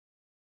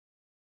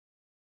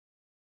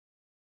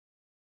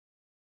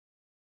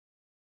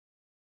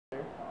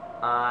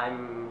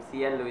I'm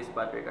Cian Luis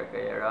Patrick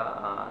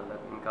Arcaera, the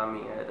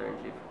incoming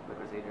editor-in-chief of the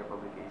Crusader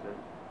publication.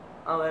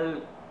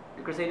 Well,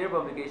 the Crusader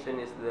publication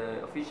is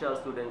the official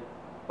student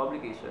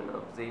publication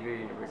of Xavier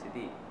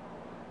University.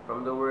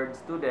 From the word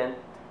student,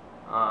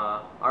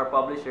 our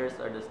publishers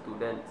are the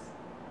students.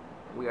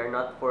 We are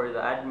not for the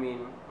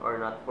admin or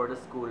not for the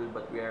school,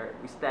 but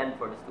we stand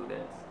for the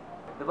students.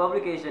 The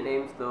publication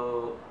aims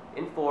to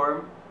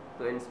inform,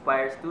 to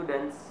inspire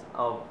students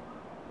of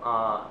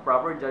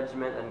proper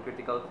judgment and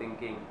critical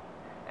thinking,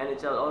 and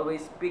it shall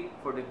always speak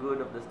for the good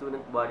of the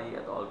student body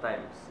at all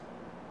times.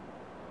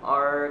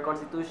 Our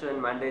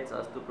constitution mandates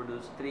us to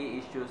produce 3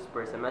 issues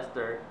per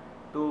semester,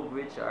 2 of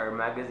which are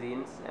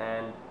magazines,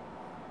 and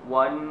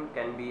 1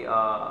 can be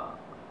a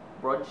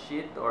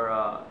broadsheet or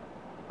a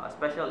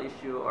special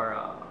issue or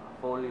a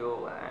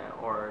folio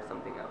or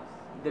something else.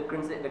 The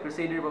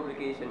Crusader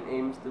publication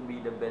aims to be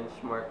the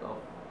benchmark of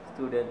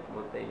student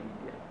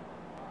multimedia.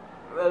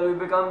 Well, we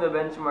become the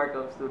benchmark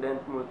of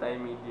student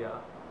multimedia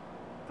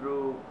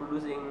through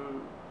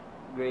producing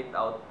great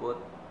output,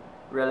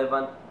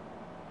 relevant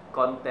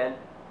content,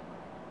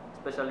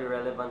 especially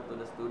relevant to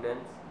the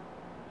students,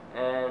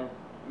 and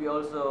we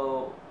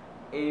also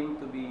aim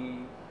to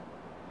be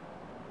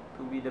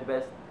the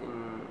best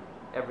in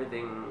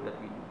everything that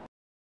we do.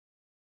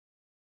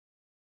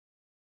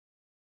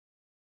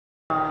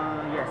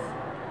 Yes.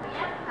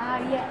 Yes.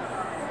 Yes.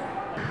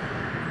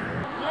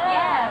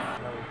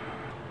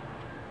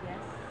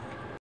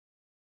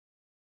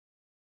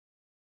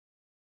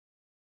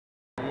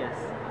 Yes.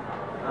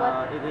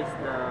 It is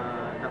the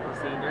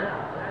Crusader.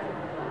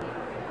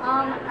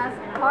 As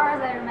far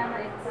as I remember,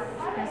 it's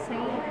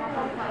Crusader.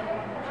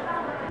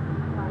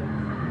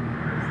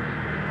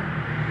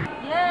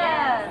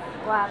 Yes.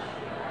 What?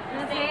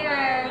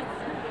 Crusaders.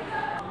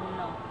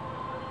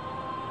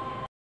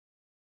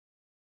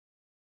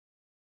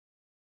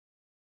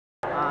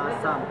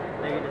 Some.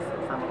 Maybe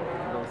some of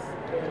those.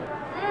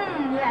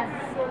 Yes,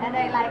 and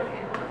I like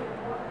it.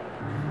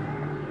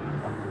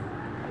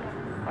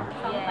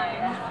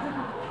 Sometimes.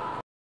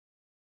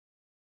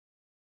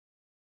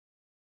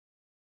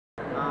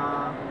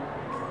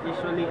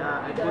 Usually,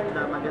 I put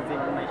the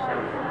magazine on my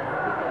shelf,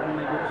 on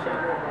my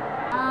bookshelf.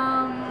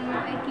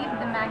 I keep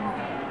the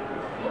magazine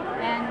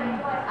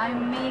and I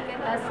make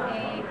it as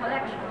a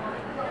collection.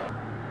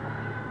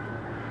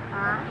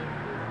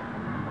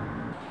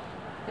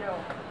 True.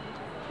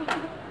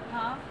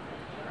 Huh?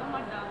 Oh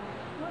my God.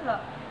 Wala.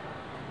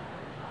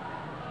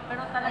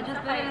 Pero talaga I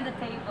just put it on the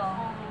table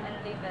and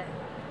leave it.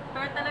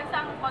 Pero talaga sa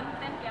ang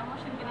content, kaya mo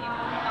siya ginay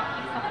mo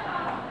topic sa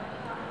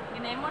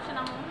ginay mo siya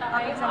ng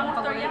topic sa mga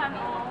storyahan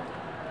mo.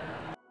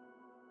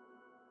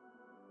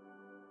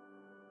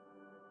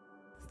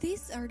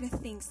 These are the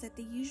things that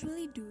they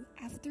usually do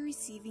after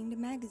receiving the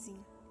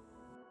magazine.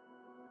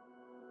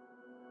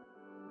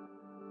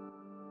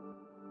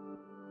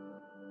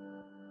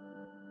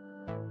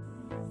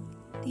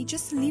 They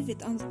just leave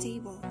it on the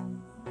table.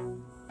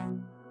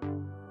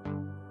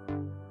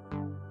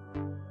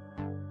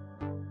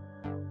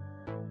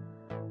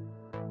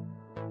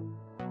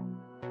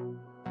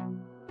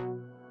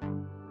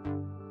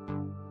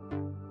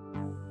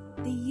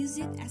 They use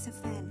it as a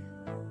fan.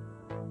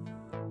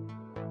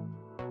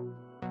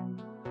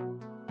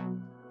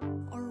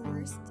 Or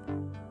worst,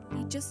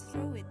 they just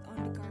throw it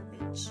on the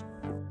garbage.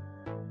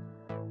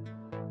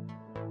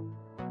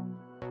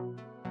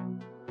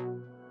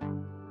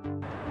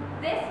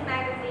 This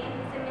magazine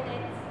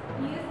disseminates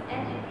news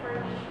and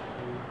information.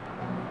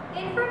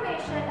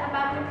 Information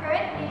about the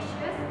current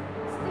issues,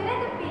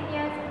 student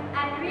opinions,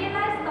 and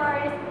real-life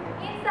stories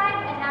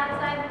inside and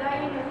outside the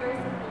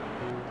university.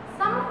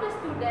 Some of the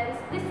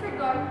students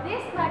disregard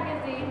this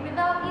magazine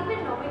without even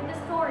knowing the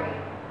story.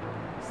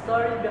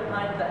 Story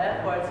behind the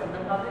efforts of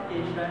the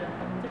publication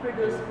to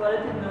produce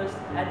quality news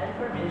and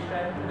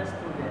information to the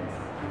students.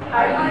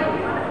 Are you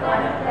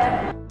one of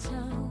them?